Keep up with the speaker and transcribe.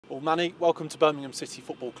Well, Manny, welcome to Birmingham City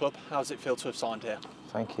Football Club. How does it feel to have signed here?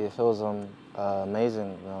 Thank you. It feels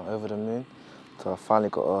amazing, over the moon. So I finally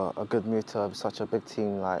got a good move to such a big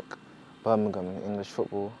team like Birmingham in English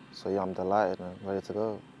football. So yeah, I'm delighted and ready to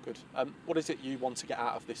go. Good. What is it you want to get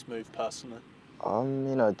out of this move personally?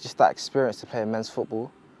 Just that experience to play men's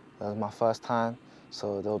football. That was my first time,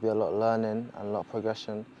 so there'll be a lot of learning and a lot of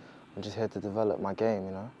progression. I'm just here to develop my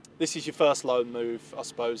game. This is your first loan move, I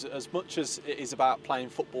suppose. As much as it is about playing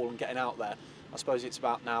football and getting out there, I suppose it's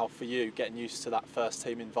about now for you getting used to that first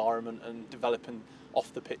team environment and developing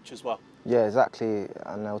off the pitch as well. Yeah, exactly.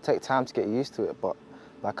 And it'll take time to get used to it, but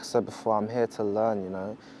like I said before, I'm here to learn.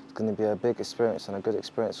 It's going to be a big experience and a good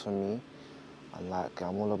experience for me. And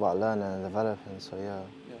I'm all about learning and developing, so yeah.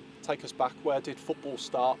 Take us back. Where did football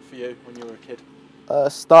start for you when you were a kid?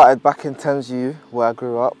 Started back in Thames U, where I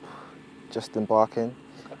grew up, just in Barking.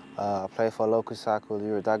 I played for a local side called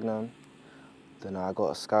Dagenham. Then I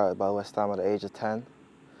got scouted by West Ham at the age of 10.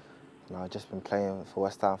 And I've just been playing for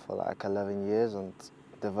West Ham for like 11 years and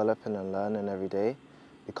developing and learning every day,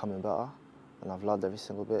 becoming better. And I've loved every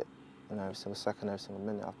single bit, every single second, every single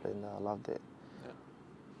minute I've played in there. I loved it.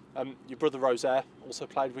 Your brother Rosaire also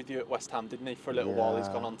played with you at West Ham, didn't he, for a little while? He's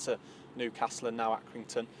gone on to Newcastle and now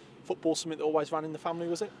Accrington. Football something that always ran in the family,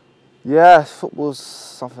 was it? Yeah, football's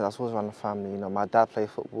something that's always around the family. My dad played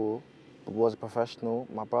football, but was a professional.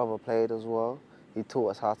 My brother played as well. He taught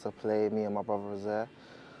us how to play, me and my brother was there.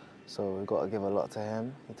 So we've got to give a lot to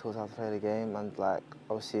him. He taught us how to play the game, and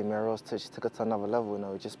obviously Miro's took it to another level.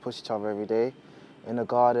 We just push each other every day, in the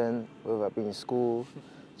garden, whether it be in school,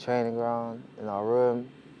 training ground, in our room,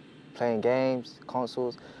 playing games,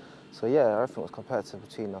 consoles. So yeah, everything was competitive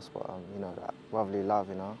between us, but that brotherly love,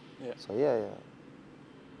 Yeah. So yeah,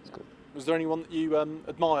 it's good. Was there anyone that you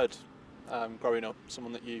admired growing up?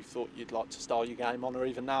 Someone that you thought you'd like to style your game on, or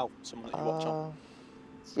even now, someone that you watch on?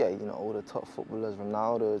 Yeah, all the top footballers,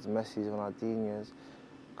 Ronaldo's, Messi's, Ronaldinho's.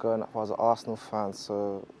 Growing up, I was an Arsenal fan,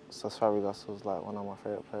 so Fabregas was like one of my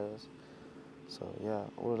favourite players. So yeah,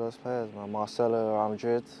 all of those players, man. Marcelo, Real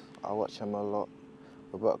Madrid, I watch him a lot.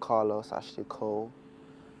 Roberto Carlos, Ashley Cole.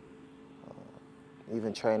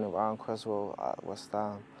 Even training with Aaron Creswell at West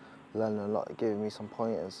Ham, learning a lot, giving me some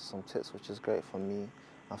pointers, some tips, which is great for me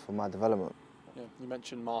and for my development. Yeah, you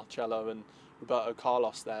mentioned Marcelo and Roberto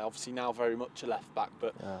Carlos there. Obviously now very much a left back,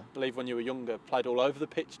 but I believe when you were younger, played all over the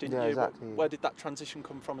pitch, didn't you? Exactly. Where did that transition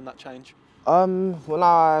come from and that change? When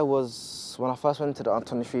I first went to the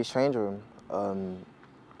under-23 change room,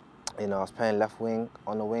 I was playing left wing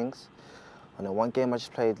on the wings, and then one game I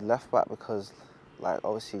just played left back because,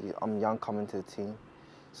 obviously I'm young coming to the team,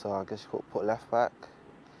 so I just got put left back,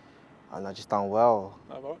 and I just done well.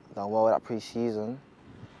 Done well with that pre-season,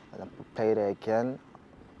 and I played it again,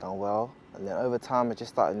 done well, and then over time I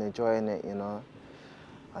just started enjoying it,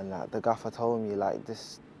 and the gaffer told me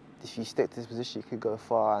if you stick to this position you could go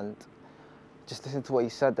far, and just listen to what he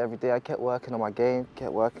said every day. I kept working on my game,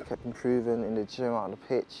 kept working, kept improving in the gym, out on the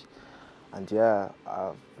pitch, and yeah,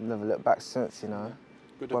 I've never looked back since.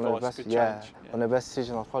 Good advice, good change. One of the best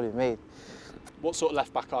decisions I've probably made. What sort of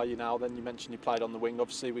left back are you now then? You mentioned you played on the wing.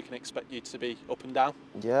 Obviously we can expect you to be up and down.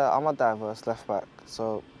 Yeah, I'm a diverse left back,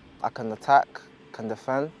 so I can attack, can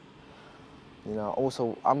defend.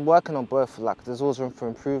 Also I'm working on both. There's always room for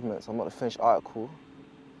improvements. I'm not the finished article,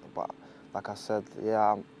 but like I said,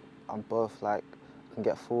 yeah, I'm both. I can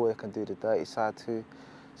get forward, I can do the dirty side too.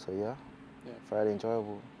 So yeah, fairly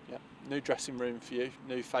enjoyable. Yeah, new dressing room for you,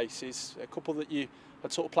 new faces. A couple that you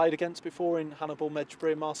had sort of played against before in Hannibal,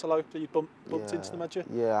 Medjugorje and Marcelo. You bumped into them, had you?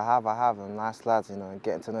 Yeah, I have, and nice lads.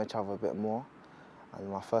 Getting to know each other a bit more. And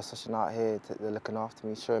my first session out here, they're looking after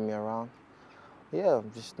me, showing me around. Yeah,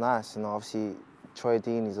 just nice. Obviously Troy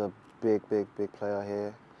Dean is a big player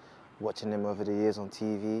here. Watching him over the years on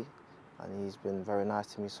TV, and he's been very nice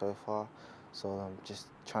to me so far. So I'm just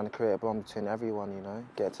trying to create a bond between everyone,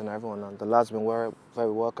 get to know everyone. And the lads have been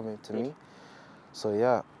very welcoming to me. So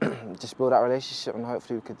yeah, just build that relationship and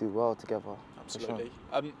hopefully we could do well together. Absolutely.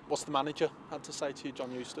 Sure. What's the manager had to say to you,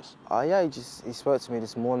 John Eustace? Yeah, he spoke to me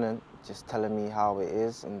this morning, just telling me how it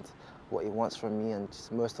is and what he wants from me, and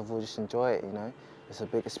just, most of all, just enjoy it. It's a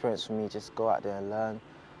big experience for me. Just go out there and learn.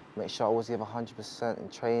 Make sure I always give 100% in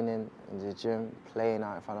training, in the gym, playing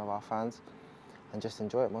out in front of our fans, and just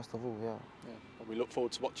enjoy it most of all. Yeah. Well, we look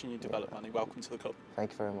forward to watching you develop, Manny. Welcome to the club.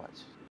 Thank you very much.